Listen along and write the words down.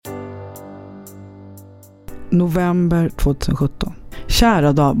November 2017.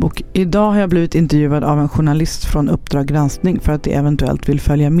 Kära dagbok, idag har jag blivit intervjuad av en journalist från Uppdrag granskning för att de eventuellt vill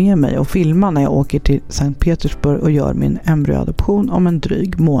följa med mig och filma när jag åker till Sankt Petersburg och gör min embryoadoption om en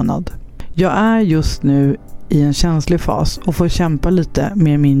dryg månad. Jag är just nu i en känslig fas och får kämpa lite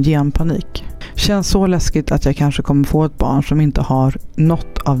med min genpanik. Känns så läskigt att jag kanske kommer få ett barn som inte har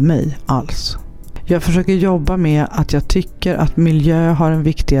något av mig alls. Jag försöker jobba med att jag tycker att miljö har en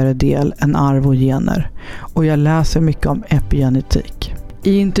viktigare del än arv och gener, och jag läser mycket om epigenetik.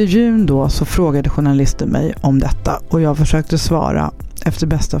 I intervjun då så frågade journalisten mig om detta och jag försökte svara efter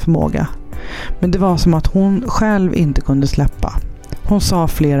bästa förmåga. Men det var som att hon själv inte kunde släppa. Hon sa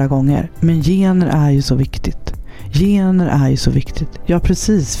flera gånger, men gener är ju så viktigt. Gener är ju så viktigt. Ja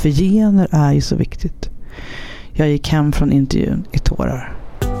precis, för gener är ju så viktigt. Jag gick hem från intervjun i tårar.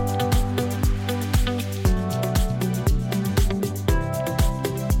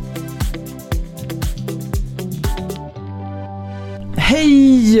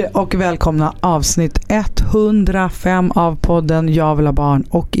 Hej och välkomna avsnitt 105 av podden Jag vill ha barn,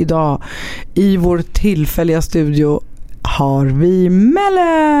 och idag i vår tillfälliga studio har vi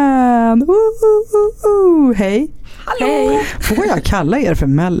Mellen! Hej! Hallå! Får jag kalla er för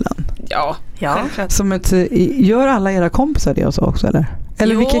Mellen? Ja. Som gör alla era kompisar det och så också, eller?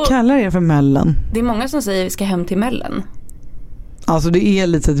 Eller vilka kallar er för Mellen? Det är många som säger vi ska hem till Mellen. Alltså det är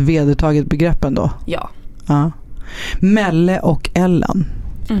lite ett vedertaget begrepp ändå. Ja. Melle och Ellen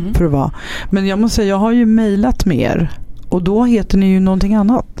för att vara. Men jag måste säga, jag har ju mejlat med er och då heter ni ju någonting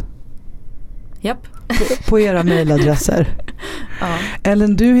annat. Japp. På era mejladresser. Ja.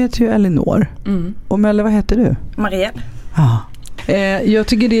 Ellen, du heter ju Elinor. Och Melle, vad heter du? Marielle. Ja. Jag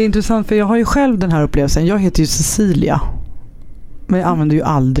tycker det är intressant för jag har ju själv den här upplevelsen. Jag heter ju Cecilia. Men jag använder ju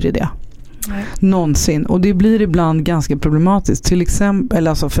aldrig det. Nej. Någonsin. Och det blir ibland ganska problematiskt. Till exempel, eller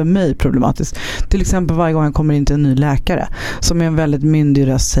alltså för mig problematiskt. Till exempel varje gång jag kommer in till en ny läkare som är en väldigt myndig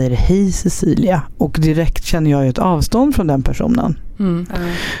röst säger hej Cecilia. Och direkt känner jag ju ett avstånd från den personen.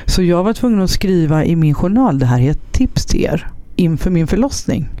 Så jag var tvungen att skriva i min journal, det här är ett tips till er inför min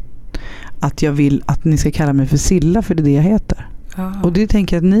förlossning. Att jag vill att ni ska kalla mig för Silla, för det är det jag heter. Och det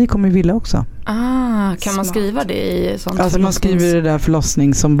tänker jag att ni kommer vilja också. Kan man skriva det i sånt? Alltså man skriver det där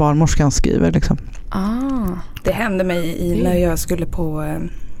förlossning som barnmorskan skriver liksom. Det hände mig när jag skulle på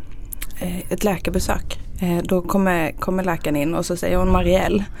ett läkarbesök. Då kommer läkaren in och så säger hon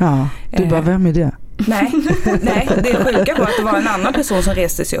Marielle. Ja, du bara, vem är det? Nej, det sjuka var att det var en annan person som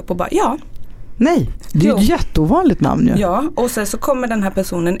reste sig upp och bara, ja. Nej, det är ett jätteovanligt namn ju. Ja, och sen så kommer den här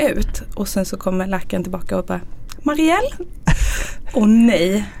personen ut och sen så kommer läkaren tillbaka och bara, Marielle? Och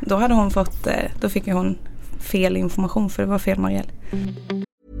nej, då hade hon då fick hon fel information för det var fel Marielle.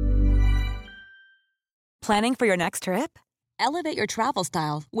 Planning for your next trip? Elevate your travel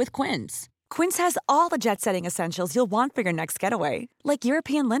style with Quince. Quince has all the jet-setting essentials you'll want for your next getaway, like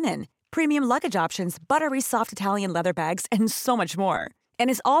European linen, premium luggage options, buttery soft Italian leather bags, and so much more. And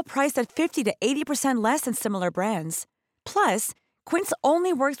is all priced at 50 to 80% less than similar brands. Plus, Quince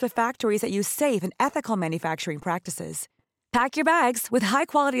only works with factories that use safe and ethical manufacturing practices. Pack your bags with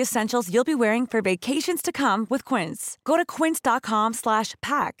high-quality essentials you'll be wearing for vacations to come with Quince. Go to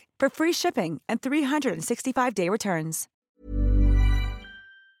quince.com/pack for free shipping and 365-day returns.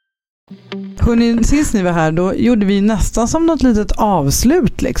 Hörrni, sist ni var här då gjorde vi nästan som något litet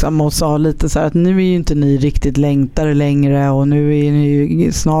avslut liksom och sa lite så här att nu är ju inte ni riktigt längtare längre och nu är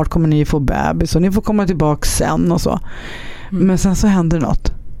ni, snart kommer ni få bebis och ni får komma tillbaka sen och så. Men sen så händer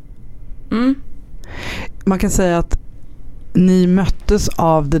något. Man kan säga att ni möttes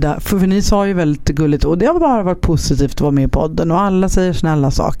av det där, för ni sa ju väldigt gulligt och det har bara varit positivt att vara med i podden och alla säger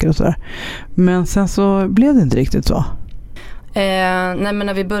snälla saker och sådär. Men sen så blev det inte riktigt så. Nej, men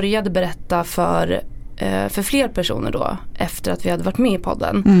när vi började berätta för fler personer då efter att vi hade varit med i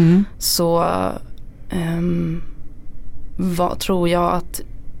podden så tror jag att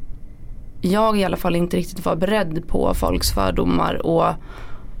jag i alla fall inte riktigt var beredd på folks fördomar och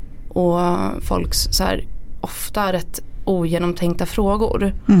folks så här ofta rätt ogenomtänkta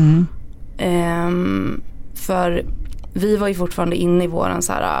frågor. För vi var ju fortfarande inne i våran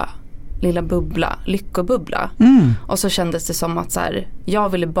så här lilla bubbla, lyckobubbla. Och så kändes det som att så här, jag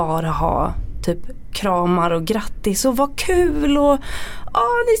ville bara ha typ kramar och grattis och vad kul och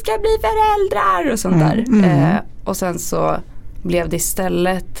ni ska bli föräldrar och sånt där. Och sen så blev det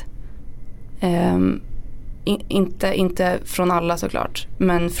istället inte från alla såklart,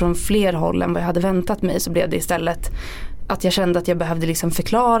 men från fler håll än vad jag hade väntat mig, så blev det istället att jag kände att jag behövde liksom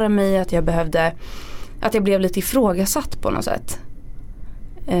förklara mig, att jag blev lite ifrågasatt på något sätt.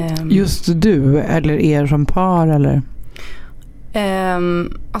 Just du eller er som par eller?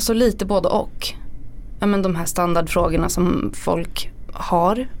 Alltså lite både och. men de här standardfrågorna som folk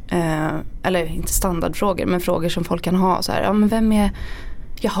har. Eller inte standardfrågor, men frågor som folk kan ha. Så här, men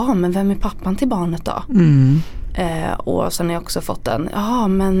vem är pappan till barnet då? Och sen har jag också fått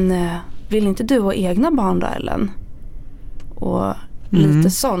vill inte du ha egna barn då, Ellen? Och lite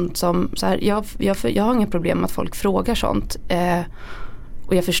sånt som så här, jag har inga problem med att folk frågar sånt.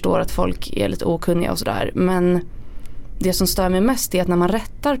 Och jag förstår att folk är lite okunniga och sådär. Men det som stör mig mest är att när man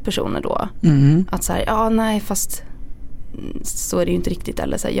rättar personer då. Att så här, fast så är det ju inte riktigt.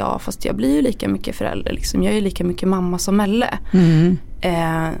 Eller så här, fast jag blir ju lika mycket förälder. Liksom. Jag är ju lika mycket mamma som Elle.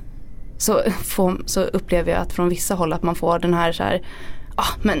 Så upplever jag att från vissa håll att man får den här så här,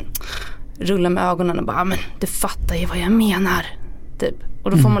 men rulla med ögonen och bara, men du fattar ju vad jag menar. Typ.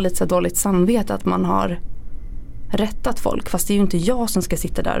 Och då får man lite så dåligt samvete att man har rättat folk. Fast det är ju inte jag som ska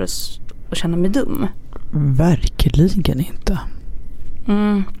sitta där och känna mig dum. Verkligen inte.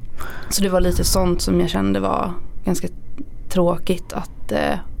 Så det var lite sånt som jag kände var ganska tråkigt. Att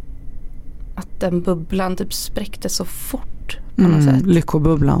den bubblan typ spräckte så fort på något sätt.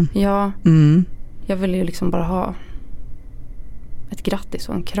 Lyckobubblan. Ja. Jag ville ju liksom bara ha ett grattis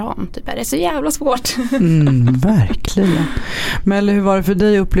och en kram. Typ. Det är så jävla svårt. Verkligen. Men hur var det för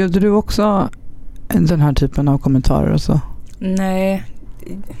dig? Upplevde du också den här typen av kommentarer och så? Nej,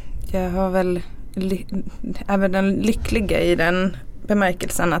 jag har väl även den lyckliga i den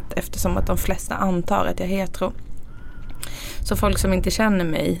bemärkelsen att eftersom att de flesta antar att jag är hetero, så folk som inte känner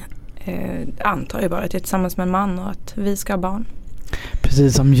mig antar ju bara att jag är tillsammans med en man och att vi ska ha barn.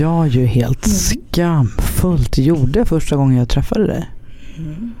 Precis som jag ju helt skamfullt gjorde första gången jag träffade dig.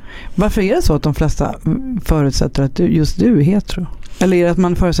 Varför är det så att de flesta förutsätter att just du är hetero? Eller är det att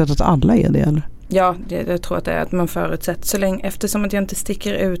man förutsätter att alla är det? Eller? Ja, jag tror att det är att man förutsätter så länge, eftersom att jag inte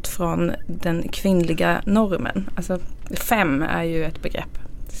sticker ut från den kvinnliga normen. Alltså 5 är ju ett begrepp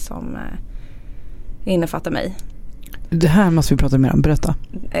som innefattar mig. Det här måste vi prata mer om, berätta.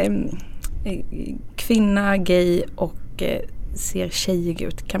 Kvinna, gay och ser tjejig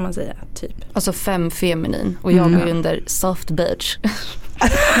ut kan man säga, typ. Alltså 5 feminin och jag går under soft bitch.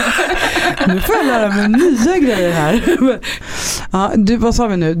 Nu får jag lära mig nya grejer här. Ja, vad sa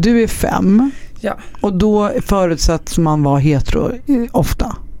vi nu? Du är 5. Ja. Och då förutsätts man vara hetero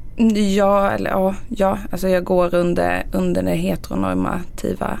ofta. Ja, alltså jag går under den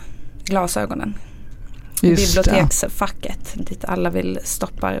heteronormativa glasögonen. Just biblioteksfacket dit alla vill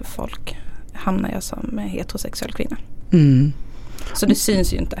stoppa folk, hamnar jag som heterosexuell kvinna. Så det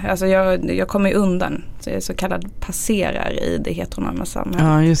syns ju inte. Alltså jag kommer ju undan. Så jag är så kallad passerar i det heteronorma samhället.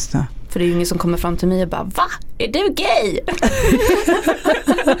 Ja, just det. För det är ju ingen som kommer fram till mig och bara, va? Är du gay?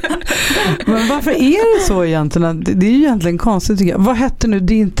 Men varför är det så egentligen? Det är ju egentligen konstigt tycker jag. Vad hette nu?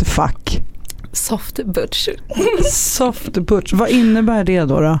 Det är inte fack. Soft butch. Soft butch. Vad innebär det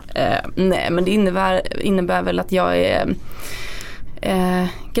då? Nej, men det innebär väl att jag är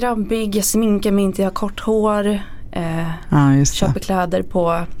grabbig, jag sminkar mig inte, jag har kort hår. Köper kläder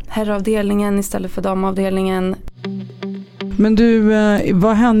på herravdelningen istället för damavdelningen. Men du,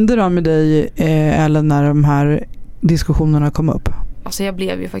 vad hände då med dig eller när de här diskussionerna kom upp? Alltså jag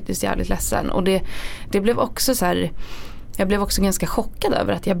blev ju faktiskt jävligt ledsen och det blev också så här. Jag blev också ganska chockad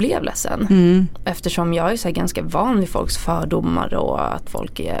över att jag blev ledsen. Eftersom jag är så här ganska van vid folks fördomar och att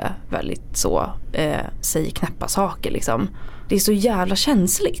folk är väldigt så säger knäppa saker liksom. Det är så jävla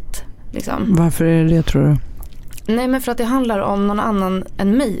känsligt liksom. Varför är det tror du? Nej, men för att det handlar om någon annan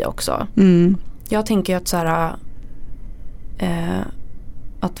än mig också. Jag tänker ju att så här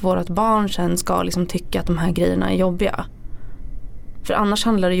att vårt barn sen ska liksom tycka att de här grejerna är jobbiga. För annars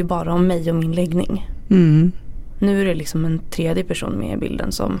handlar det ju bara om mig och min läggning. Nu är det liksom en tredje person med i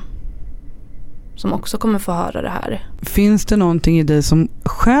bilden som också kommer få höra det här. Finns det någonting i dig som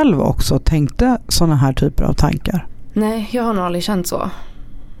själv också tänkte sådana här typer av tankar? Nej, jag har nog aldrig känt så.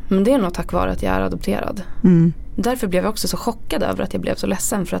 Men det är nog tack vare att jag är adopterad. Därför blev jag också så chockad över att jag blev så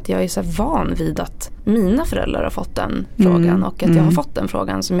ledsen. För att jag är så van vid att mina föräldrar har fått den frågan. Och att jag har fått den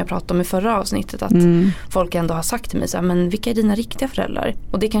frågan som jag pratade om i förra avsnittet. Att folk ändå har sagt till mig så här, men vilka är dina riktiga föräldrar?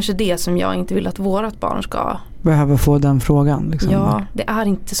 Och det är kanske det som jag inte vill att vårat barn ska behöva få den frågan. Liksom. Ja, det är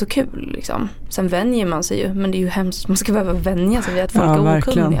inte så kul. Liksom. Sen vänjer man sig ju. Men det är ju hemskt. Man ska behöva vänja sig vid att folk är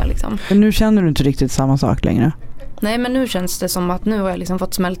okunniga. Liksom. Men nu känner du inte riktigt samma sak längre? Nej, men nu känns det som att nu har jag liksom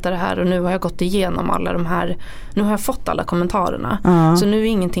fått smälta det här och nu har jag gått igenom alla de här, nu har jag fått alla kommentarerna. Så nu är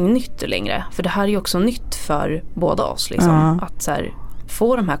ingenting nytt längre. För det här är ju också nytt för båda oss liksom, att så här,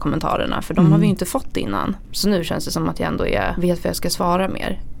 få de här kommentarerna, för de har vi inte fått innan. Så nu känns det som att jag ändå vet vad jag ska svara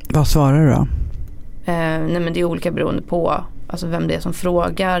mer. Vad svarar du då? Nej, men det är olika beroende på alltså vem det är som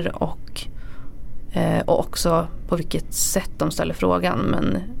frågar och också på vilket sätt de ställer frågan.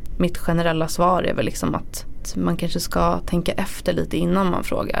 Men mitt generella svar är väl liksom att man kanske ska tänka efter lite innan man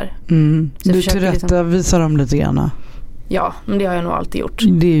frågar. Du tillrättavisar dem lite grann. Ja, men det har jag nog alltid gjort.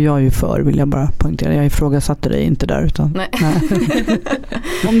 Det är jag ju för, vill jag bara poängtera. Jag ifrågasatte dig inte där. Utan, nej.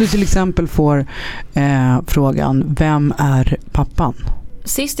 Om du till exempel får frågan, vem är pappan?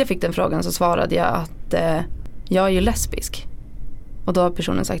 Sist jag fick den frågan så svarade jag att jag är ju lesbisk. Och då har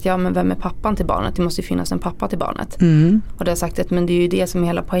personen sagt, ja men vem är pappan till barnet? Det måste ju finnas en pappa till barnet. Och det har sagt att men det är ju det som är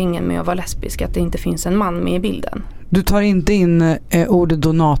hela poängen med att vara lesbisk, att det inte finns en man med i bilden. Du tar inte in ordet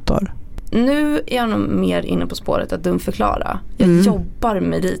donator? Nu är jag nog mer inne på spåret att dumförklara. Jag jobbar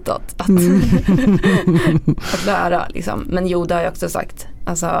mig ditåt att lära liksom. Men jo, det har jag också sagt.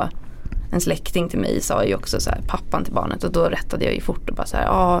 Alltså, en släkting till mig sa ju också så här, pappan till barnet. Och då rättade jag ju fort och bara så här,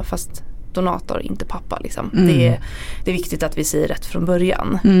 ja fast donator, inte pappa liksom. Det är viktigt att vi säger rätt från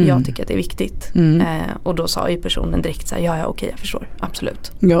början. Jag tycker att det är viktigt. Och då sa ju personen direkt så här, ja okej, jag förstår,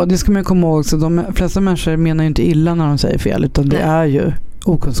 absolut. Ja, det ska man komma ihåg. Så de flesta människor menar ju inte illa när de säger fel, utan det är ju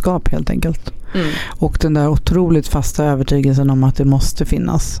okunskap helt enkelt. Och den där otroligt fasta övertygelsen om att det måste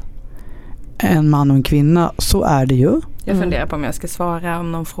finnas en man och en kvinna, så är det ju. Jag funderar på om jag ska svara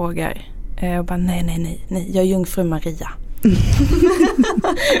om någon frågar. Och bara nej, jag är jungfru Maria.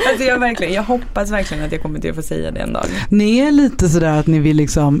 Alltså jag hoppas verkligen att jag kommer till att få säga det en dag. Ni är lite sådär att ni vill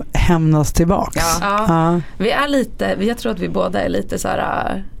liksom hämnas tillbaks. Ja. Vi är lite, jag tror att vi båda är lite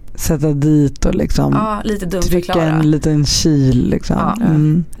såhär sätta dit och liksom lite trycka en liten kil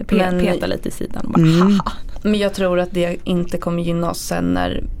liksom. Peta lite i sidan. Men jag tror att det inte kommer gynna oss sen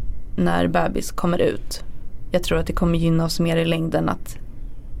när bebis kommer ut. Jag tror att det kommer gynna oss mer i längden att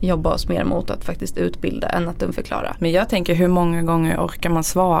jobba oss mer mot att faktiskt utbilda än att dumförklara. Men jag tänker, hur många gånger orkar man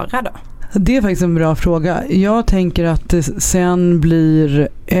svara då? Det är faktiskt en bra fråga. Jag tänker att det sen blir,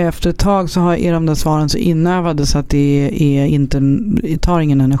 efter ett tag så är de där svaren så inövade så att det tar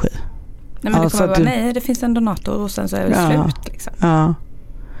ingen energi. Nej, men det kommer vara, nej, det finns en donator och sen så är det slut liksom. Ja.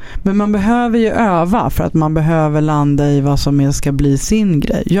 Men man behöver ju öva för att man behöver landa i vad som ska bli sin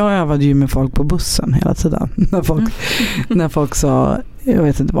grej. Jag övade ju med folk på bussen hela tiden. När folk sa, jag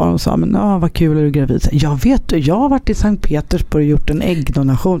vet inte vad de sa, men vad kul är du gravid? Jag har varit i Sankt Petersburg och gjort en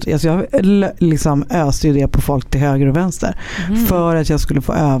äggdonation. Alltså jag liksom öste ju det på folk till höger och vänster. För att jag skulle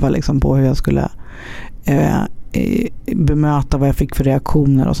få öva liksom på hur jag skulle bemöta vad jag fick för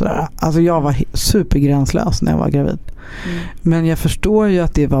reaktioner och sådär. Alltså jag var supergränslös när jag var gravid. Men jag förstår ju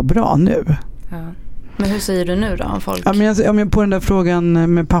att det var bra nu. Ja. Men hur säger du nu då om folk? Ja, men på den där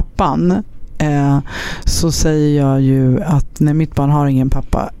frågan med pappan så säger jag ju att när mitt barn har ingen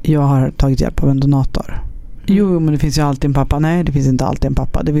pappa, jag har tagit hjälp av en donator. Jo, men det finns ju alltid en pappa. Nej, det finns inte alltid en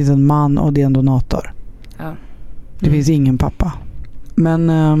pappa. Det finns en man och det är en donator. Det finns ingen pappa.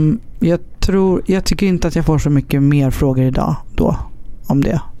 Men jag tycker inte att jag får så mycket mer frågor idag då om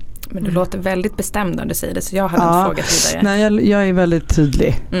det. Men du låter väldigt bestämd när du säger det, så jag hade inte frågat vidare. Nej, jag är väldigt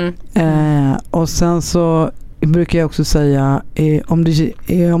tydlig. Och sen så brukar jag också säga om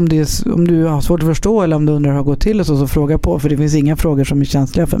du har svårt att förstå eller om du undrar hur det har gått till så fråga på, för det finns inga frågor som är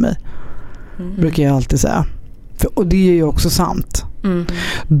känsliga för mig. Brukar jag alltid säga. Och det är ju också sant.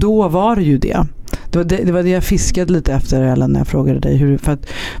 Då var det ju det. Det var det jag fiskade lite efter, eller när jag frågade dig. För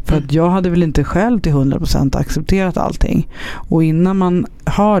att jag hade väl inte själv till 100% accepterat allting. Och innan man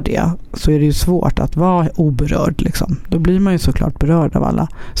har det så är det ju svårt att vara oberörd. Liksom. Då blir man ju såklart berörd av alla.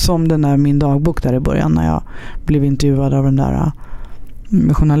 Som den där min dagbok där i början när jag blev intervjuad av den där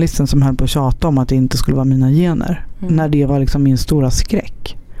journalisten som höll på att tjata om att det inte skulle vara mina gener. När det var liksom min stora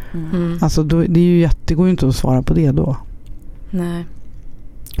skräck. Alltså det går ju inte att svara på det då. Nej.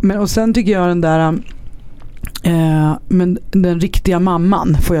 Men och sen tycker jag den där men den riktiga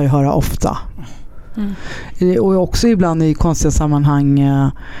mamman får jag ju höra ofta. Och också ibland i konstiga sammanhang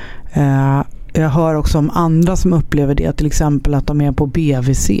jag hör också om andra som upplever det, till exempel att de är på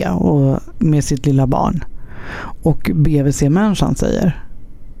BVC och med sitt lilla barn. Och BVC-människan säger,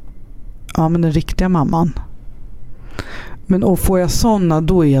 ja men den riktiga mamman. Men och får jag såna,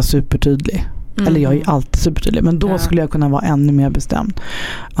 då är jag supertydlig. Eller jag är alltid supertydlig. Men då skulle jag kunna vara ännu mer bestämd.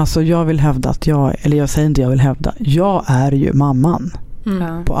 Alltså jag vill hävda att jag säger inte jag vill hävda. Jag är ju mamman.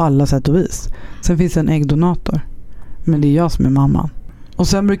 På alla sätt och vis. Sen finns det en äggdonator. Men det är jag som är mamman. Och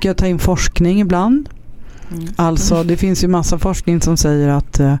sen brukar jag ta in forskning ibland. Alltså det finns ju massa forskning som säger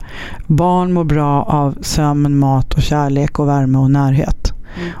att barn mår bra av sömn, mat och kärlek och värme och närhet.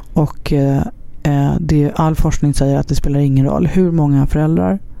 Och all forskning säger att det spelar ingen roll hur många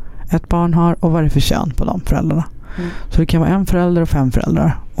föräldrar ett barn har och vad det är för kön på de föräldrarna. Så det kan vara en förälder och 5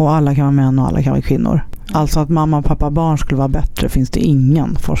 föräldrar. Och alla kan vara män och alla kan vara kvinnor. Alltså att mamma, pappa, barn skulle vara bättre finns det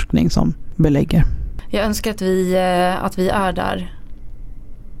ingen forskning som belägger. Jag önskar att vi är där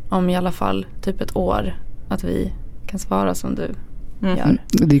om i alla fall typ ett år att vi kan svara som du gör.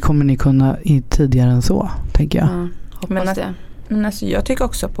 Det kommer ni kunna tidigare än så, tänker jag. Ja, hoppas det. Men alltså, jag tycker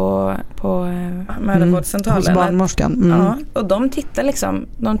också på mödravårdscentralen. Hos barnmorskan. Ja, och de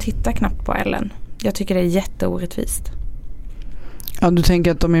tittar knappt på Ellen. Jag tycker det är jätteorättvist. Ja, du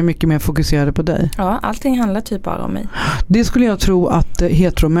tänker att de är mycket mer fokuserade på dig? Ja, allting handlar typ bara om mig. Det skulle jag tro att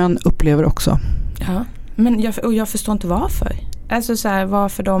heteromän upplever också. Ja, men jag förstår inte varför. Alltså så här,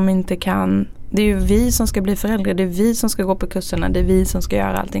 varför de inte kan. Det är ju vi som ska bli föräldrar. Det är vi som ska gå på kurserna. Det är vi som ska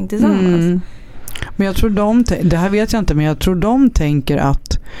göra allting tillsammans. Men jag tror det här vet jag inte, men jag tror de tänker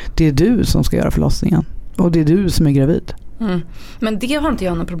att det är du som ska göra förlossningen. Och det är du som är gravid. Men det har inte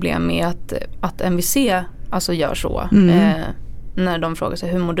jag något problem med att MVC alltså gör så. När de frågar sig,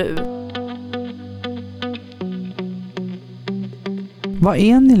 hur mår du? Vad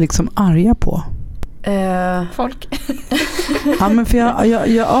är ni liksom arga på? Folk. Ja, men för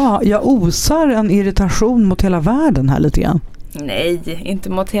jag osar en irritation mot hela världen här lite grann. Nej, inte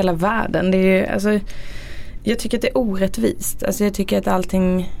mot hela världen. Det är ju, alltså, jag tycker att det är orättvist. Alltså, jag tycker att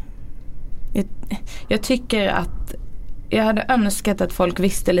allting... Jag tycker att jag hade önskat att folk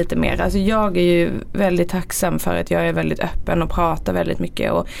visste lite mer. Alltså, jag är ju väldigt tacksam för att jag är väldigt öppen och pratar väldigt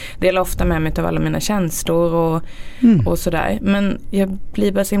mycket och delar ofta med mig av alla mina känslor och sådär. Men jag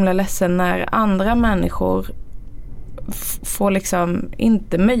blir bara så himla ledsen när andra människor får liksom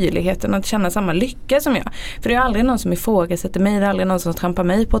inte möjligheten att känna samma lycka som jag. För det är aldrig någon som ifrågasätter mig, det är aldrig någon som trampar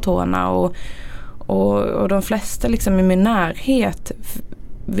mig på tårna och de flesta liksom i min närhet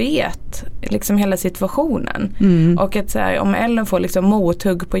vet liksom hela situationen. Och att så här, om Ellen får liksom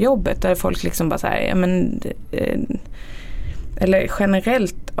mothugg på jobbet där folk liksom bara så här, ja men eller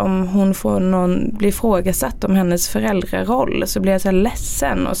generellt om hon får blir frågasatt om hennes föräldraroll så blir jag så här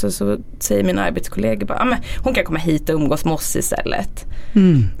ledsen och så säger mina arbetskollegor bara, men hon kan komma hit och umgås med oss istället.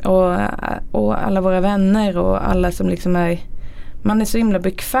 Och alla våra vänner och alla som liksom är, man är så himla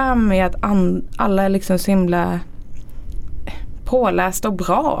bekväm med att alla är liksom så himla påläst och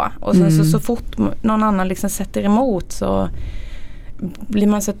bra och sen så fort någon annan liksom sätter emot så blir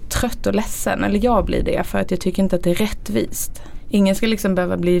man så trött och ledsen, eller jag blir det, för att jag tycker inte att det är rättvist. Ingen ska liksom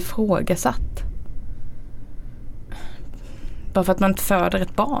behöva bli ifrågasatt bara för att man inte föder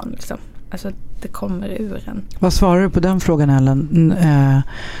ett barn liksom. Alltså det kommer ur en. Vad svarar du på den frågan, Ellen?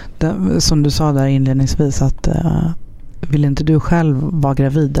 Som du sa där inledningsvis att vill inte du själv vara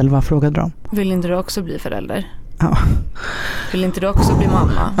gravid, eller vad frågade de? Vill inte du också bli förälder? Ja. Vill inte du också bli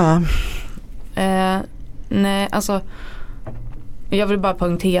mamma? Ja. Nej, alltså jag vill bara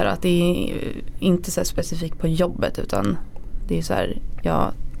poängtera att det är inte så specifikt på jobbet, utan det är så här,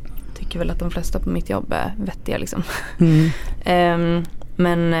 jag tycker väl att de flesta på mitt jobb är vettiga liksom.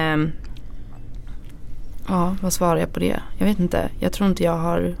 Men ja, vad svarar jag på det? Jag vet inte. Jag tror inte jag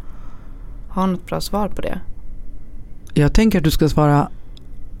har något bra svar på det. Jag tänker att du ska svara,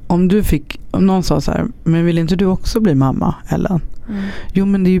 om någon sa så här, men vill inte du också bli mamma, Ellen? Jo,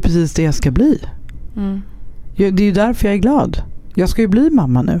 men det är ju precis det jag ska bli. Det är ju därför jag är glad. Jag ska ju bli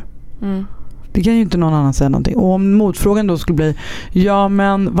mamma nu. Det kan ju inte någon annan säga någonting. Och om motfrågan då skulle bli, ja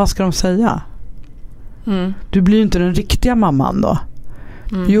men vad ska de säga? Du blir ju inte den riktiga mamman då.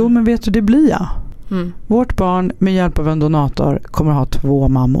 Jo, men vet du, det blir jag. Vårt barn med hjälp av en donator kommer att ha 2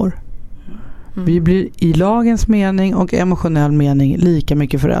 mammor. Vi blir i lagens mening och emotionell mening lika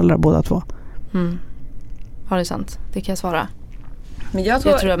mycket föräldrar båda 2. Ja, det är sant. Det kan jag svara. Men jag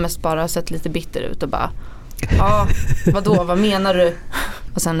tror jag mest bara har sett lite bitter ut och bara, ja, vadå, vad menar du?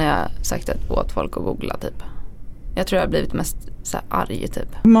 Och sen har jag sagt åt folk att googla typ. Jag tror jag har blivit mest så här arg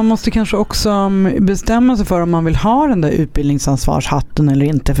typ. Man måste kanske också bestämma sig för om man vill ha den där utbildningsansvarshatten eller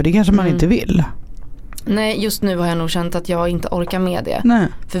inte, för det kanske man inte vill. Nej, just nu har jag nog känt att jag inte orkar med det. Nej.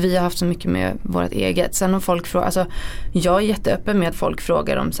 För vi har haft så mycket med vårt eget. Sen om folk frågar, alltså jag är jätteöppen med att folk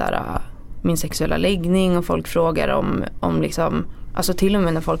frågar om så här, min sexuella läggning, och folk frågar om liksom, alltså till och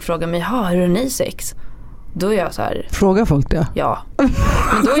med när folk frågar mig, hur är ni sex? Då är jag så här. Frågar folk det? Ja.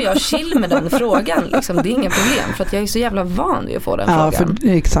 Men då är jag chill med den frågan liksom. Det är inga problem, för att jag är så jävla van vid att få den frågan.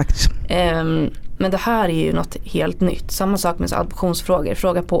 Exakt. Men det här är ju något helt nytt. Samma sak med adoptionsfrågor.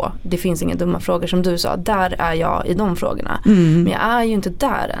 Fråga på. Det finns inga dumma frågor som du sa. Där är jag i de frågorna. Men jag är ju inte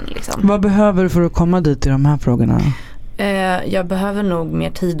där än liksom. Vad behöver du för att komma dit i de här frågorna? Jag behöver nog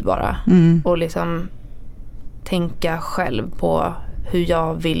mer tid bara. Och liksom tänka själv på hur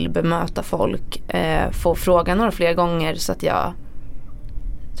jag vill bemöta folk. Få frågan några fler gånger så att jag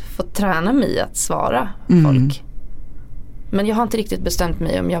får träna mig att svara folk. Men jag har inte riktigt bestämt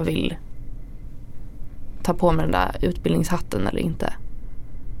mig om jag vill ta på mig den där utbildningshatten eller inte.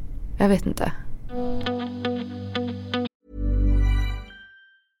 Jag vet inte.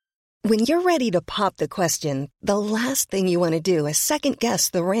 When you're ready to pop the question, the last thing you want to do is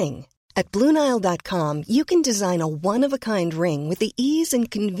second-guess the ring. At BlueNile.com, you can design a one-of-a-kind ring with the ease and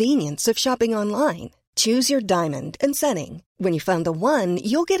convenience of shopping online. Choose your diamond and setting. When you find the one,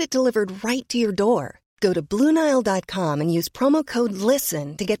 you'll get it delivered right to your door. Go to BlueNile.com and use promo code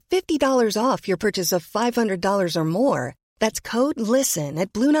LISTEN to get $50 off your purchase of $500 or more. That's code LISTEN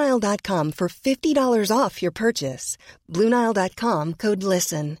at BlueNile.com for $50 off your purchase. BlueNile.com, code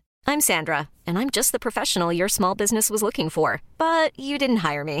LISTEN. I'm Sandra, and I'm just the professional your small business was looking for. But you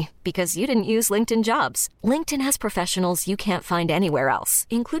didn't hire me because you didn't use LinkedIn Jobs. LinkedIn has professionals you can't find anywhere else,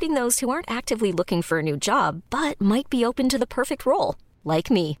 including those who aren't actively looking for a new job, but might be open to the perfect role,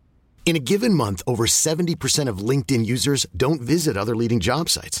 like me. In a given month, over 70% of LinkedIn users don't visit other leading job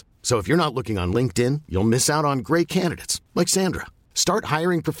sites. So if you're not looking on LinkedIn, you'll miss out on great candidates like Sandra. Start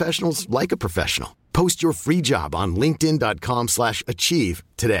hiring professionals like a professional. Post your free job on linkedin.com/achieve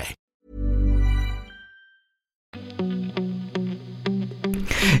today.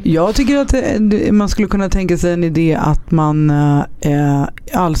 Jag tycker att man skulle kunna tänka sig en idé att man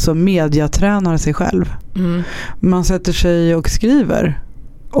alltså mediatränar sig själv. Man sätter sig och skriver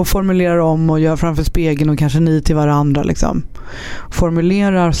och formulerar om och gör framför spegeln och kanske ni till varandra liksom.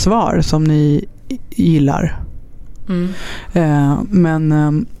 Formulerar svar som ni gillar.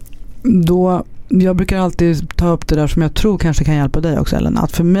 Men då jag brukar alltid ta upp det där som jag tror kanske kan hjälpa dig också, Ellen,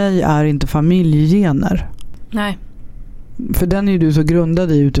 att för mig är inte familjegener. Nej. För den är ju du så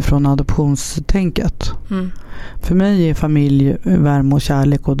grundad i utifrån adoptionstänket. För mig är familj, värme och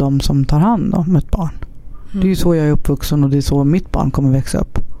kärlek och de som tar hand om ett barn. Det är ju så jag är uppvuxen och det är så mitt barn kommer växa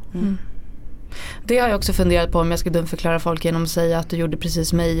upp. Det har jag också funderat på om jag ska dumförklara folk genom att säga att du gjorde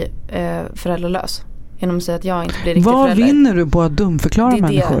precis mig föräldralös. Genom att säga att jag inte blir riktigt förälder. Vad vinner du på att dumförklara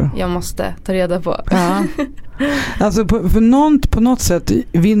människor? Det är det jag måste ta reda på. Ja. Alltså på något sätt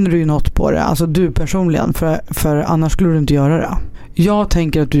vinner du ju något på det. Alltså du personligen. För annars skulle du inte göra det. Jag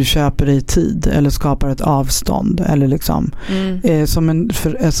tänker att du köper dig tid eller skapar ett avstånd eller liksom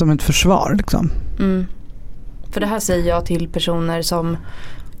som ett försvar liksom. För det här säger jag till personer som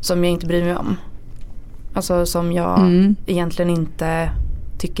jag inte bryr mig om. Alltså som jag egentligen inte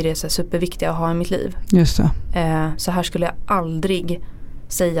tycker det är så superviktiga att ha i mitt liv. Just det. Så här skulle jag aldrig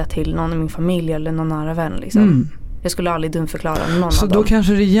säga till någon i min familj eller någon nära vän liksom. Jag skulle aldrig dumförklara någon så av dem. Så då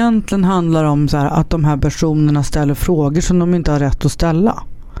kanske det egentligen handlar om så här, att de här personerna ställer frågor som de inte har rätt att ställa.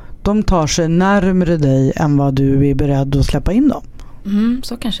 De tar sig närmare dig än vad du är beredd att släppa in dem.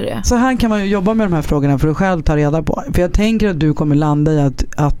 Så kanske det är. Så här kan man ju jobba med de här frågorna för att själv ta reda på. För jag tänker att du kommer landa i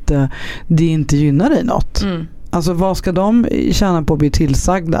att det inte gynnar dig något. Alltså vad ska de tjäna på att bli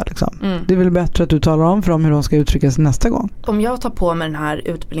tillsagda liksom? Det är väl bättre att du talar om för dem hur de ska uttrycka sig nästa gång. Om jag tar på mig den här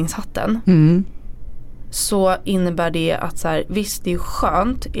utbildningshatten så innebär det att så här, visst det är ju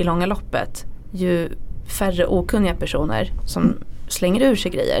skönt i långa loppet ju färre okunniga personer som slänger ur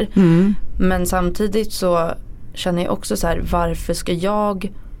sig grejer. Men samtidigt så känner jag också så här, varför ska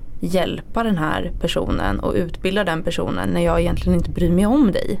jag hjälpa den här personen och utbilda den personen när jag egentligen inte bryr mig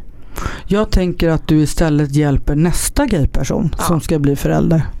om dig? Jag tänker att du istället hjälper nästa gayperson som ska bli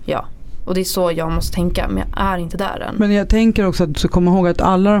förälder. Ja, och det är så jag måste tänka, men jag är inte där än. Men jag tänker också att du ska komma ihåg att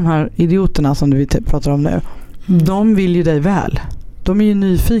alla de här idioterna som du pratar om nu, de vill ju dig väl. De är ju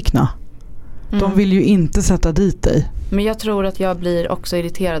nyfikna. De vill ju inte sätta dit dig. Men jag tror att jag blir också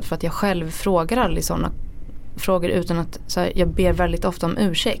irriterad för att jag själv frågar aldrig sådana frågor utan att så här, jag ber väldigt ofta om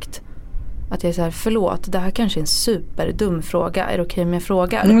ursäkt. Att jag är så här, förlåt, det här kanske är en superdum fråga. Är det okej om jag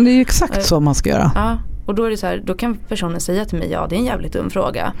frågar? Men det är ju exakt så man ska göra. Ja, och då är det så här, då kan personen säga till mig, ja det är en jävligt dum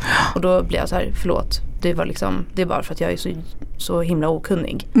fråga. Och då blir jag så här, förlåt, det är bara för att jag är så himla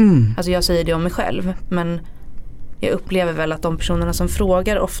okunnig. Alltså jag säger det om mig själv, men jag upplever väl att de personerna som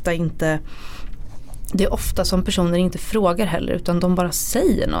frågar ofta inte, det är ofta som personer inte frågar heller, utan de bara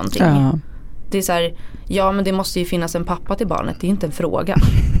säger någonting. Ja. Det är så här, ja men det måste ju finnas en pappa till barnet, det är inte en fråga.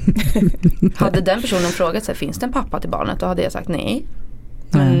 Hade den personen frågat sig, finns det en pappa till barnet? Då hade jag sagt nej.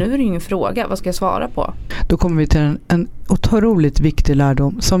 Men nu är det ju ingen fråga, vad ska jag svara på? Då kommer vi till en otroligt viktig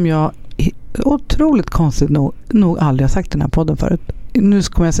lärdom som jag otroligt konstigt nog aldrig har sagt i den här podden förut. Nu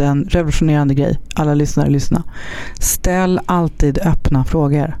kommer jag säga en revolutionerande grej. Alla lyssnare, lyssna. Ställ alltid öppna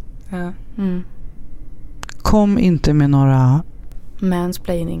frågor. Ja. Kom inte med några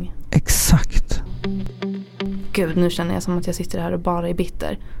mansplaining. Exakt. Gud, nu känner jag som att jag sitter här och bara är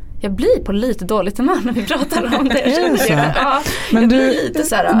bitter. Jag blir på lite dåligt humör när vi pratar om det. Är det så? Ja, men du, lite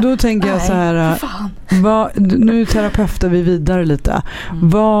så här, då tänker jag så här, nu terapeutar vi vidare lite.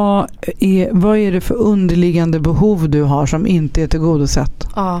 Vad är det för underliggande behov du har som inte är tillgodosett?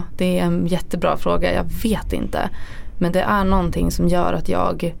 Ja, det är en jättebra fråga. Jag vet inte. Men det är någonting som gör att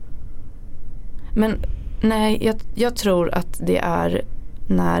jag Men nej, jag tror att det är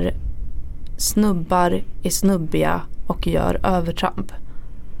när snubbar är snubbiga och gör övertramp.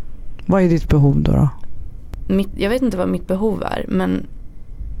 Vad är ditt behov då? Jag vet inte vad mitt behov är, men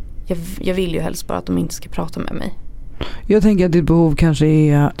jag vill ju helst bara att de inte ska prata med mig. Jag tänker att ditt behov kanske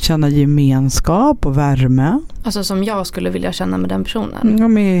är att känna gemenskap och värme. Alltså som jag skulle vilja känna med den personen. Ja,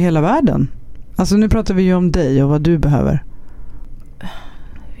 med hela världen. Alltså nu pratar vi ju om dig och vad du behöver.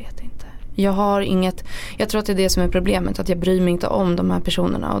 Jag vet inte. Jag har inget... Jag tror att det är det som är problemet. Att jag bryr mig inte om de här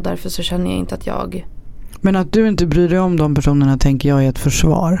personerna. Och därför så känner jag inte att jag... Men att du inte bryr dig om de personerna tänker jag är ett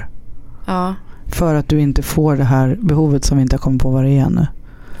försvar. Ja. För att du inte får det här behovet som vi inte har kommit på vad det är nu.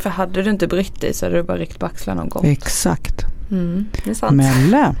 För hade du inte brytt dig så hade du bara ryckt på axlarna någon gång. Exakt. Det är sant.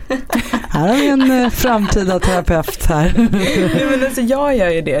 Melle. Här har vi en framtida terapeut här. Nej, men alltså jag gör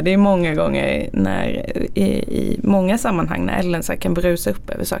ju det. Det är många gånger när i många sammanhang när Ellen så kan brusa upp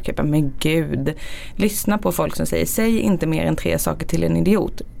över saker. Bara, men gud, lyssna på folk som säger säg inte mer än 3 saker till en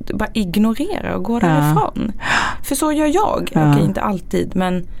idiot. Bara ignorera och gå därifrån. För så gör jag. Okej, inte alltid,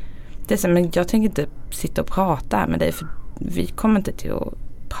 men det är så, men jag tänker inte sitta och prata med dig för vi kommer inte till att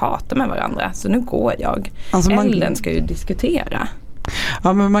prata med varandra. Så nu går jag. Alltså Ellen ska ju diskutera.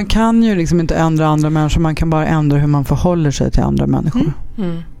 Ja, men man kan ju liksom inte ändra andra människor. Man kan bara ändra hur man förhåller sig till andra människor.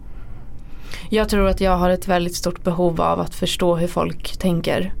 Jag tror att jag har ett väldigt stort behov av att förstå hur folk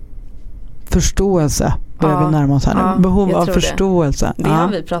tänker. Förståelse börjar vi närma oss här nu. Behov av förståelse. Det har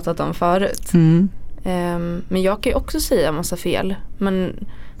vi pratat om förut. Men jag kan ju också säga massa fel.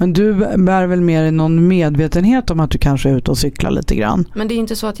 Men du bär väl mer i någon medvetenhet om att du kanske är ute och cyklar lite grann. Men det är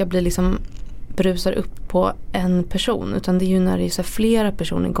inte så att jag blir liksom brusar upp på en person. Utan det är ju när det är så flera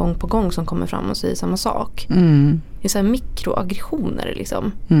personer gång på gång som kommer fram och säger samma sak. Det är så här mikroaggressioner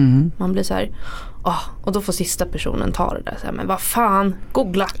liksom. Man blir så här, och då får sista personen ta det där. Så här, men vad fan,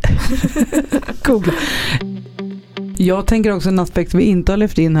 googla. Googla. Jag tänker också en aspekt vi inte har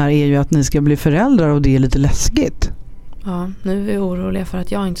lyft in här är ju att ni ska bli föräldrar och det är lite läskigt. Ja, nu är vi oroliga för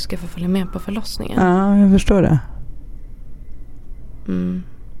att jag inte ska få följa med på förlossningen. Ja, jag förstår det.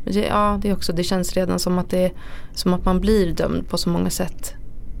 Ja, det är också, det känns redan som att man blir dömd på så många sätt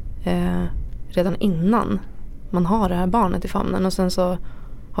redan innan man har det här barnet i famnen. Och sen så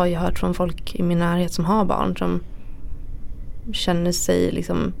har jag hört från folk i min närhet som har barn som känner sig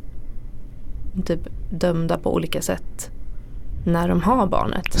liksom typ dömda på olika sätt när de har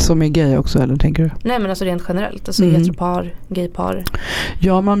barnet. Som är gay också, eller tänker du? Nej, men alltså rent generellt. Alltså heteropar, gaypar.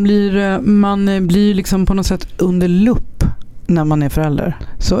 Ja, man blir liksom på något sätt under lupp när man är förälder.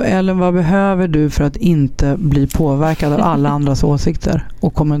 Så Ellen, vad behöver du för att inte bli påverkad av alla andras åsikter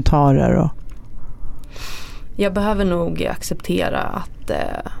och kommentarer? Jag behöver nog acceptera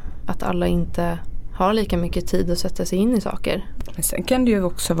att alla inte har lika mycket tid att sätta sig in i saker. Men sen kan det ju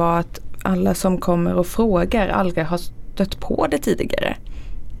också vara att alla som kommer och frågar aldrig har stött på det tidigare.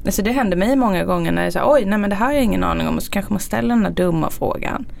 Alltså det händer mig många gånger när jag säger oj, nej men det här har jag ingen aning om, och så kanske man ställer den där dumma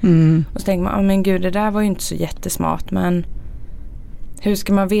frågan. Och så tänker man, men gud, det där var ju inte så jättesmart, men hur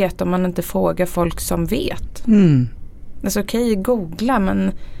ska man veta om man inte frågar folk som vet? Alltså okej, googla,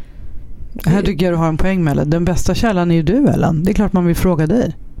 men här tycker jag du har en poäng med det. Den bästa källan är ju du, Ellen. Det är klart man vill fråga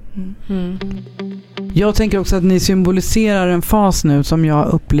dig. Jag tänker också att ni symboliserar en fas nu som jag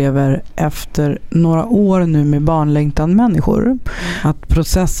upplever efter några år nu med barnlängtan människor. Att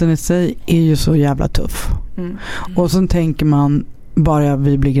processen i sig är ju så jävla tuff. Och så tänker man, bara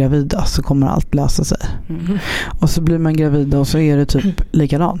vi blir gravida så kommer allt lösa sig. Och så blir man gravida och så är det typ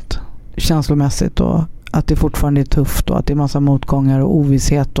likadant. Känslomässigt, och att det fortfarande är tufft och att det är massa motgångar och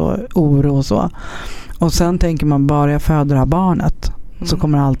ovisshet och oro och så. Och sen tänker man, bara jag föder det här barnet så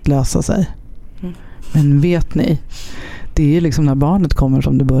kommer allt lösa sig. Men vet ni, det är liksom när barnet kommer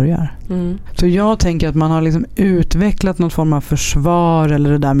som det börjar. Så jag tänker att man har liksom utvecklat någon form av försvar,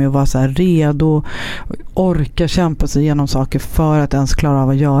 eller det där med att vara så här redo, orka kämpa sig igenom saker för att ens klara av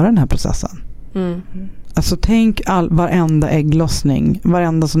att göra den här processen. Alltså tänk varenda ägglossning,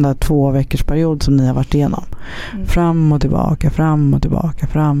 varenda sån där 2 veckors period som ni har varit igenom. Fram och tillbaka, fram och tillbaka,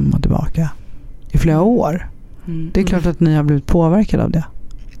 fram och tillbaka. I flera år. Det är klart att ni har blivit påverkade av det.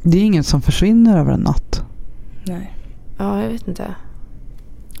 Det är ingen som försvinner över en natt. Nej. Ja, jag vet inte.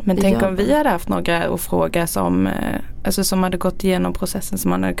 Men tänk om vi hade haft några att fråga som hade gått igenom processen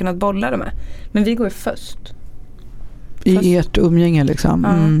som man hade kunnat bolla det med. Men vi går ju först. I ert umgänge liksom.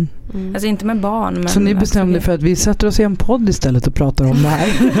 Alltså inte med barn. Men så ni bestämde för att vi sätter oss i en podd istället och pratar om det här.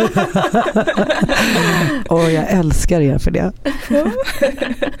 Och jag älskar er för det.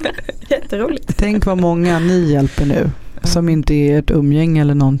 Jätteroligt. Tänk vad många ni hjälper nu. Som inte är ett umgänge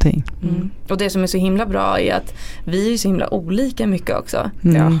eller någonting. Och det som är så himla bra är att vi är så himla olika mycket också.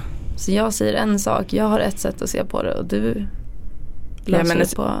 Så jag säger en sak, jag har ett sätt att se på det och du löser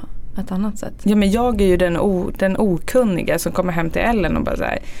det på ett annat sätt. Ja, men jag är ju den okunniga som kommer hem till Ellen och bara så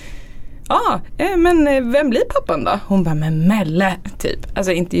här: men vem blir pappan då? Hon bara, men Melle, typ.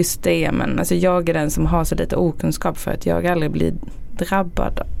 Alltså inte just det, men alltså jag är den som har så lite okunskap för att jag aldrig blir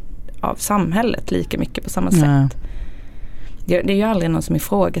drabbad av samhället lika mycket på samma sätt. Det är ju aldrig någon som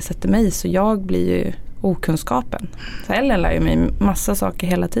ifrågasätter mig, så jag blir ju okunskapen. Så Ellen lär ju mig massa saker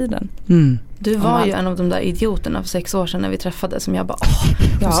hela tiden. Du var ju en av de där idioterna för 6 år sedan när vi träffades som jag bara,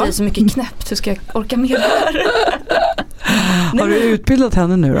 hon säger så mycket knäppt, hur ska jag orka med det här? Har du utbildat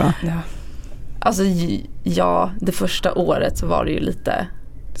henne nu då? Ja. Alltså ja, det första året så var det ju lite.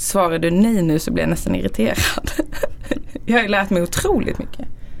 Svarar du nej nu så blir jag nästan irriterad. Jag har ju lärt mig otroligt mycket.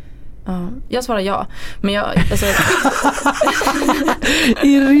 Ja, jag svarar ja. Men jag, alltså...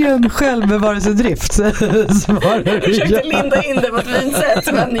 I ren självbevarelsedrift svarar du ja. Jag försökte linda in det på ett fint sätt,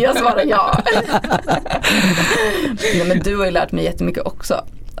 men jag svarar ja. Nej, men du har ju lärt mig jättemycket också.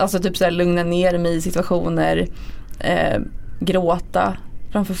 Alltså typ så här, lugna ner mig i situationer, gråta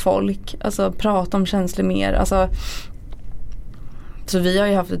framför folk, alltså prata om känslor mer. Alltså, så vi har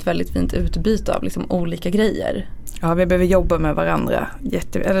ju haft ett väldigt fint utbyte av liksom olika grejer. Ja, vi behöver jobba med varandra.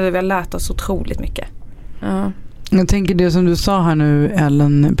 Vi har lärt oss otroligt mycket. Ja. Jag tänker det som du sa här nu,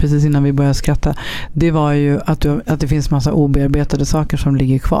 Ellen, precis innan vi började skratta. Det var ju att det finns massa obearbetade saker som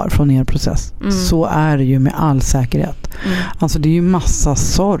ligger kvar från er process. Så är det ju med all säkerhet. Alltså det är ju massa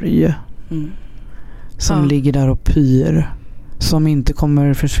sorg som ligger där och pyr, som inte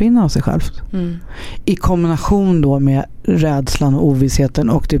kommer försvinna av sig självt. I kombination då med rädslan och ovissheten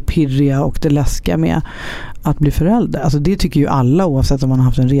och det pirriga och det läskiga med att bli förälder. Alltså det tycker ju alla, oavsett om man har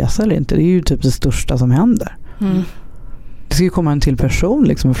haft en resa eller inte. Det är ju typ det största som händer. Det ska ju komma en till person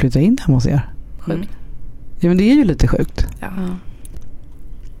liksom och flytta in hemma hos er. Sjukt. Ja, men det är ju lite sjukt. Ja.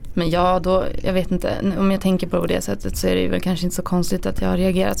 Men jag vet inte, om jag tänker på det sättet så är det ju väl kanske inte så konstigt att jag har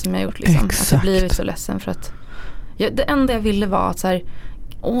reagerat som jag har gjort liksom. Att jag blivit så ledsen för att det enda jag ville var att så här,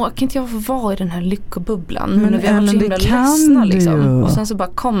 kan inte jag få vara i den här lyckobubblan nu när vi har varit så himla ledsna liksom. Och sen så bara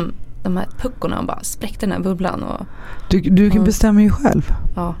kom de här puckorna och bara spräckte den här bubblan. Och, du kan bestämma ju själv.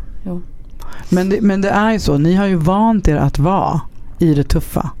 Ja, jo. Men det är ju så, ni har ju vant er att vara i det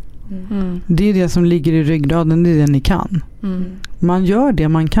tuffa. Det är det som ligger i ryggraden, det är det ni kan. Man gör det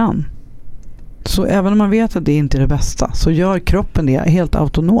man kan. Så även om man vet att det inte är det bästa, så gör kroppen det helt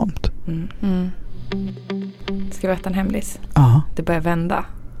autonomt. Ska jag berätta en hemlis? Ja. Det börjar vända.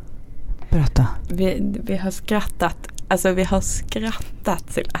 Berätta. Vi har skrattat. Alltså vi har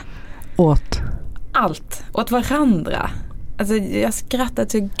skrattat, Silla. Åt? Allt. Åt varandra. Alltså jag har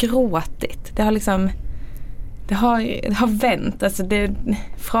skrattat så gråtit. Det har liksom... Det har vänt. Alltså det,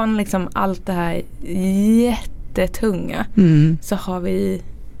 från liksom allt det här jättetunga så har vi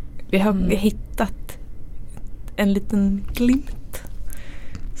har hittat en liten glimt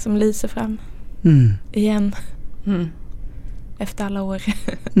som lyser fram igen efter alla år.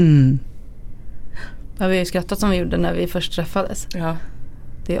 Ja, vi har ju skrattat som vi gjorde när vi först träffades. Ja.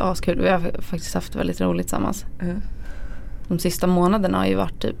 Det är askul. Vi har faktiskt haft väldigt roligt tillsammans. De sista månaderna har ju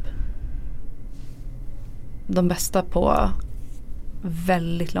varit typ de bästa på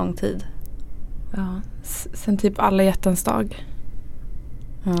väldigt lång tid. Ja, sen typ alla hjärtans dag.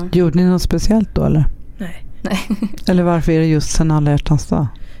 Gjorde ni något speciellt då eller? Nej. Eller varför är det just sen alla hjärtans dag?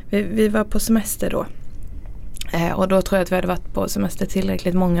 Vi var på semester då. Och då tror jag att vi hade varit på semester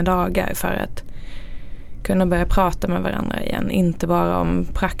tillräckligt många dagar för att kunna börja prata med varandra igen. Inte bara om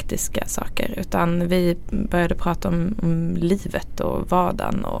praktiska saker, utan vi började prata om livet och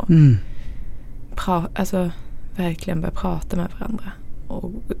vardagen och alltså verkligen börja prata med varandra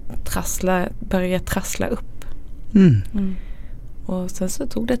och börja trassla upp. Och sen så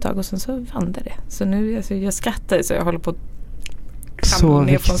tog det ett tag och sen så vann det. Så nu, alltså, jag skrattar så jag håller på att så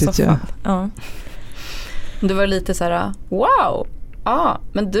ner från soffan. Ja. Det var lite så här: wow,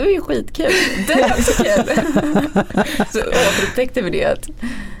 men du är ju skitkul. Det är också kul. Så återupptäckte vi det att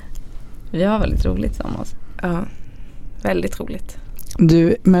vi har väldigt roligt tillsammans. Ja, väldigt roligt.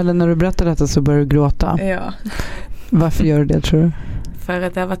 Du, Melle, när du berättar detta så börjar du gråta. Ja. Varför gör du det, tror du? För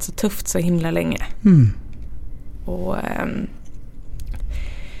att det har varit så tufft så himla länge. Och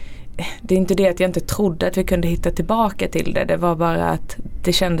det är inte det att jag inte trodde att vi kunde hitta tillbaka till det. Det var bara att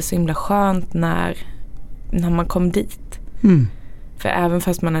det kändes så himla skönt när man kom dit. För även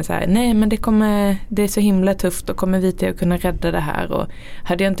fast man är så här, nej men det är så himla tufft och kommer vi till att kunna rädda det här. Och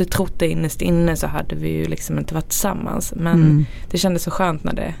hade jag inte trott det innerst inne så hade vi ju liksom inte varit tillsammans. Men det kändes så skönt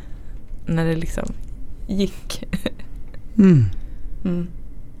när det liksom gick.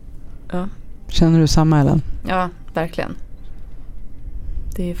 Ja. Känner du samma, Ellen? Ja, verkligen.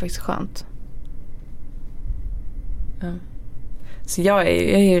 Det är faktiskt skönt. Ja. Så jag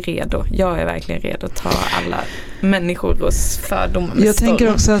är redo. Jag är verkligen redo att ta alla människors fördomar med Jag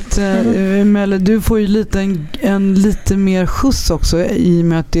tänker också att Melle, du får ju en lite mer skjuts också i och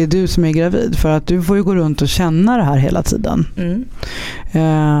med att det är du som är gravid. För att du får ju gå runt och känna det här hela tiden.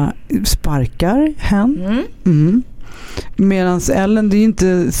 Sparkar hen. Medan Ellen, det är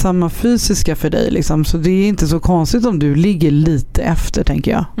inte samma fysiska för dig liksom, så det är inte så konstigt om du ligger lite efter,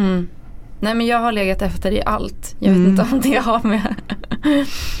 tänker jag. Nej, men jag har legat efter i allt. Jag vet inte om det har med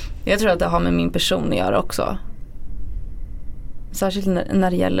jag tror att det har med min person att göra också. Särskilt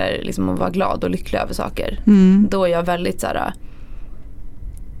när det gäller liksom att vara glad och lycklig över saker. Då är jag väldigt så här,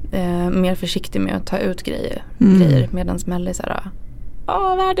 mer försiktig med att ta ut grejer medan Melle är så här,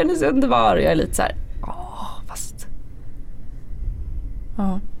 världen är så underbar. Jag är lite så här, fast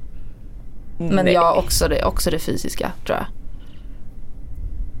men jag också det fysiska, tror jag.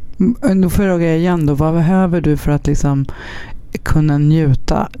 Då frågar jag igen då, vad behöver du för att liksom kunna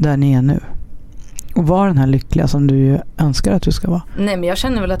njuta där ni är nu? Och vara den här lyckliga som du önskar att du ska vara? Nej, men jag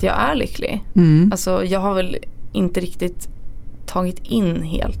känner väl att jag är lycklig. Alltså, jag har väl inte riktigt tagit in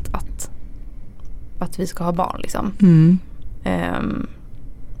helt att vi ska ha barn liksom.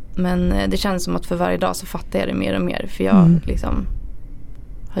 Men det känns som att för varje dag så fattar jag det mer och mer. För jag liksom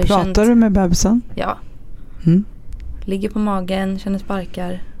har ju Pratar du med bebisen? Ja. Ligger på magen, känner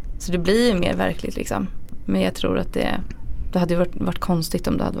sparkar. Så det blir ju mer verkligt liksom. Men jag tror att det hade varit konstigt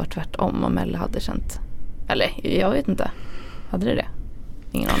om det hade varit tvärtom. Om Melle hade känt, eller jag vet inte. Hade det?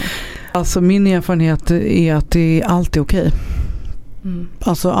 Ingen aning. Alltså min erfarenhet är att det är alltid okej.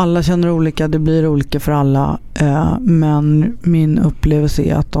 Alltså alla känner olika, det blir olika för alla. Men min upplevelse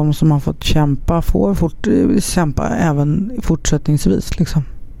är att de som har fått kämpa får kämpa även fortsättningsvis liksom.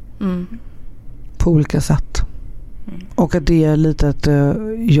 På olika sätt. Och att det är lite ett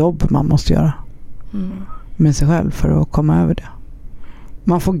jobb man måste göra med sig själv för att komma över det.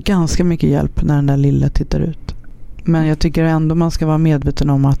 Man får ganska mycket hjälp när den där lilla tittar ut. Men jag tycker ändå man ska vara medveten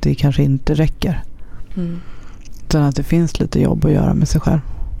om att det kanske inte räcker. Utan att det finns lite jobb att göra med sig själv.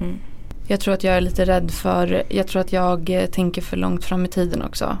 Jag tror att jag är lite rädd för, jag tror att jag tänker för långt fram i tiden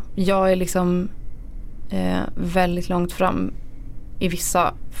också. Jag är liksom väldigt långt fram i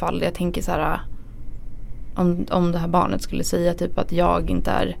vissa fall. Jag tänker så här, om det här barnet skulle säga typ att jag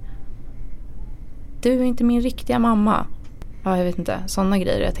inte är, du är inte min riktiga mamma. Ja, jag vet inte. Sådana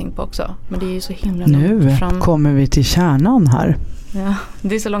grejer har jag tänkt på också. Men det är ju så himla långt fram. Nu kommer vi till kärnan här. Ja,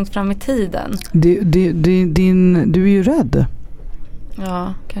 det är så långt fram i tiden. Du är ju rädd.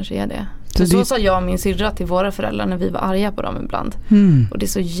 Ja, kanske är det. Så sa jag och min syrra till våra föräldrar när vi var arga på dem ibland. Och det är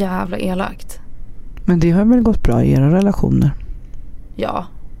så jävla elakt. Men det har väl gått bra i era relationer? Ja.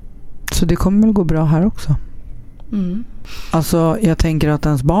 Så det kommer väl gå bra här också? Alltså jag tänker att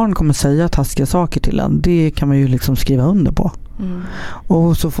ens barn kommer säga taskiga saker till en. Det kan man ju liksom skriva under på.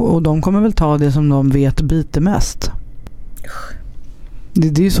 Och de kommer väl ta det som de vet biter mest. Det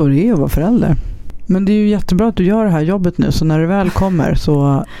är ju så det är att vara förälder. Men det är ju jättebra att du gör det här jobbet nu. Så när det väl kommer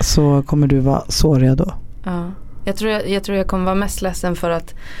så kommer du vara så redo. Ja. Jag tror jag kommer vara mest ledsen för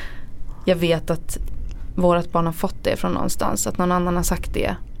att jag vet att vårat barn har fått det från någonstans. Att någon annan har sagt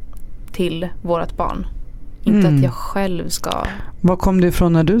det till vårat barn. Inte att jag själv ska... Vad kom det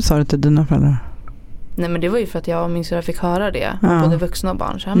ifrån när du sa det till dina föräldrar? Nej, men det var ju för att jag och min syster fick höra det. Både vuxna och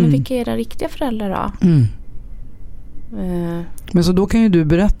barn. Så men vilka är era riktiga föräldrar då? Men så då kan ju du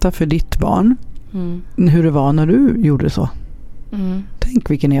berätta för ditt barn hur det var när du gjorde så. Tänk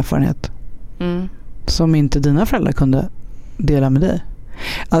vilken erfarenhet. Som inte dina föräldrar kunde dela med dig.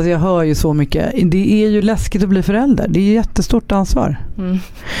 Alltså jag hör ju så mycket. Det är ju läskigt att bli förälder. Det är ju jättestort ansvar.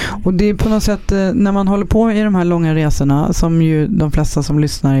 Och det är på något sätt när man håller på i de här långa resorna, som ju de flesta som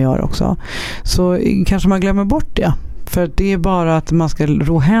lyssnar gör också, så kanske man glömmer bort det. För det är bara att man ska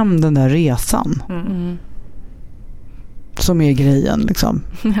ro hem den där resan. Som är grejen liksom.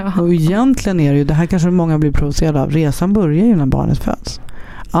 Ja. Och egentligen är det ju, det här kanske många blir provocerade av, resan börjar ju när barnet föds.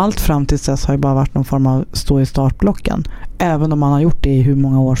 Allt fram till dess har ju bara varit någon form av stå i startblocken. Även om man har gjort det i hur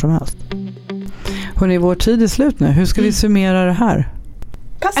många år som helst. Hörrni, vår tid är slut nu. Hur ska vi summera det här?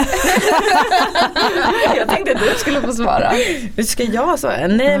 Pass. Jag tänkte att du skulle få svara. Hur ska jag svara?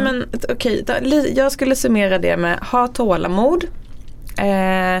 Nej, men okej. Jag skulle summera det med ha tålamod.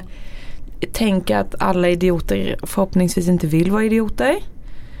 Tänka att alla idioter förhoppningsvis inte vill vara idioter.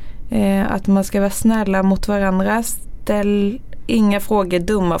 Att man ska vara snälla mot varandra. Ställ inga frågor,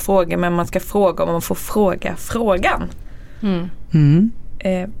 dumma frågor, men man ska fråga om man får fråga frågan.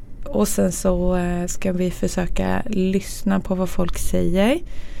 Och sen så ska vi försöka lyssna på vad folk säger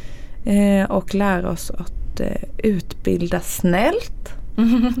och lära oss att utbilda snällt.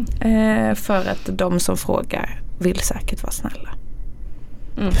 För att de som frågar vill säkert vara snälla.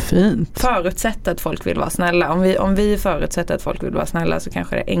 Fint. Förutsätter att folk vill vara snälla. Om vi förutsätter att folk vill vara snälla så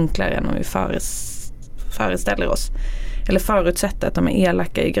kanske det är enklare än om vi föreställer oss. Eller förutsätter att de är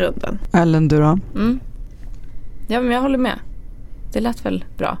elaka i grunden. Ellen, du då? Ja, men jag håller med. Det lät väl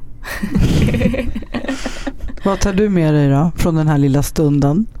bra. Vad tar du med dig då från den här lilla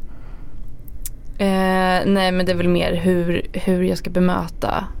stunden? Nej, men det är väl mer hur jag ska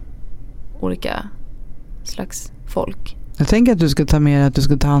bemöta olika slags folk. Jag tänker att du ska ta med dig att du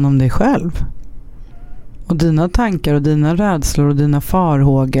ska ta hand om dig själv. Och dina tankar och dina rädslor och dina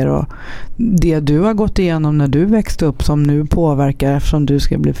farhågor och det du har gått igenom när du växte upp som nu påverkar eftersom du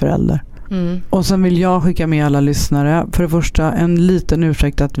ska bli förälder. Och sen vill jag skicka med alla lyssnare. För det första, en liten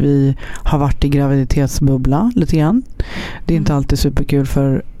ursäkt att vi har varit i graviditetsbubbla lite grann. Det är inte alltid superkul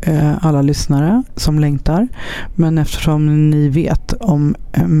för alla lyssnare som längtar. Men eftersom ni vet om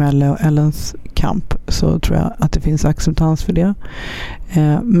Melle och Ellens kamp så tror jag att det finns acceptans för det.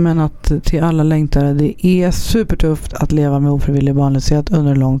 Men att till alla längtare, det är supertufft att leva med ofrivillig barnlöshet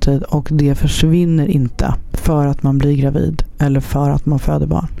under lång tid och det försvinner inte för att man blir gravid eller för att man föder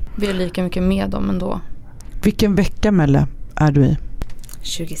barn. Vi är lika mycket med dem ändå. Vilken vecka, Melle, är du i?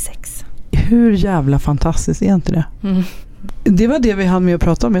 26. Hur jävla fantastiskt är inte det? Det var det vi hade med att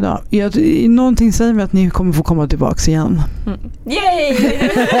prata om idag. Någonting säger mig att ni kommer få komma tillbaka igen. Yay!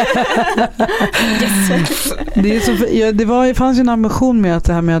 Yes. Det fanns ju en ambition med att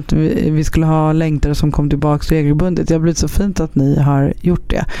det här med att vi skulle ha längtare som kom tillbaka regelbundet. Det har blivit så fint att ni har gjort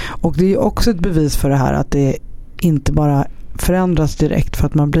det. Och det är också ett bevis för det här att det inte bara förändras direkt för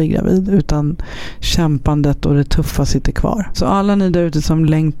att man blir gravid utan kämpandet och det tuffa sitter kvar. Så alla ni där ute som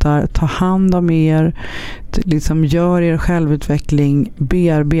längtar, ta hand om er, liksom gör er självutveckling,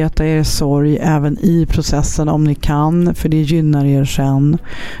 bearbeta er sorg även i processen om ni kan, för det gynnar er sen.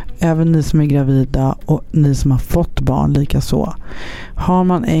 Även ni som är gravida och ni som har fått barn lika så. Har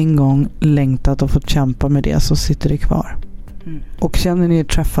man en gång längtat och fått kämpa med det så sitter det kvar. Och känner ni er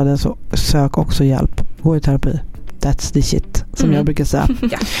träffade så sök också hjälp. Gå i terapi. That's the shit, som jag brukar säga.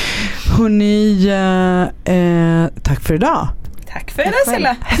 Ja. Hörrni, tack för idag. Tack för idag,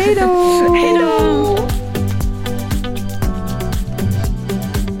 Silla. Hej då! Hej då!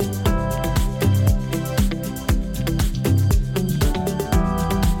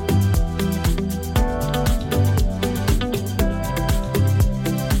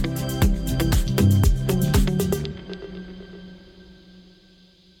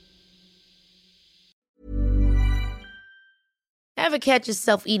 Ever catch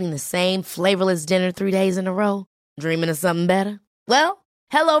yourself eating the same flavorless dinner 3 days in a row? Dreaming of something better? Well,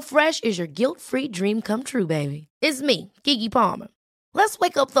 HelloFresh is your guilt-free dream come true, baby. It's me, Keke Palmer. Let's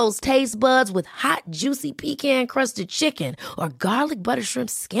wake up those taste buds with hot, juicy pecan-crusted chicken or garlic butter shrimp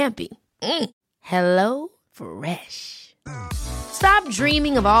scampi. Hello Fresh. Stop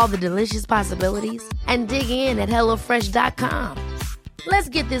dreaming of all the delicious possibilities and dig in at HelloFresh.com. Let's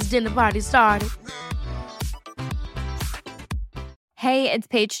get this dinner party started. Hey, it's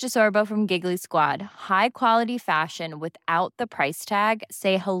Paige DeSorbo from Giggly Squad. High quality fashion without the price tag.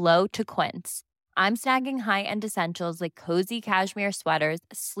 Say hello to Quince. I'm snagging high-end essentials like cozy cashmere sweaters,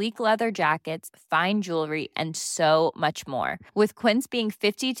 sleek leather jackets, fine jewelry, and so much more. With Quince being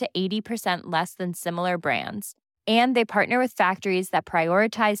 50 to 80% less than similar brands. And they partner with factories that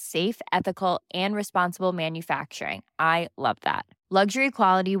prioritize safe, ethical, and responsible manufacturing. I love that. Luxury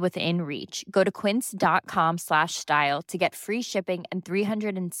quality within reach. Go to quince.com/style to get free shipping and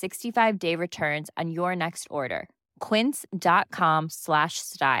 365-day returns on your next order.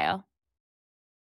 Quince.com/style.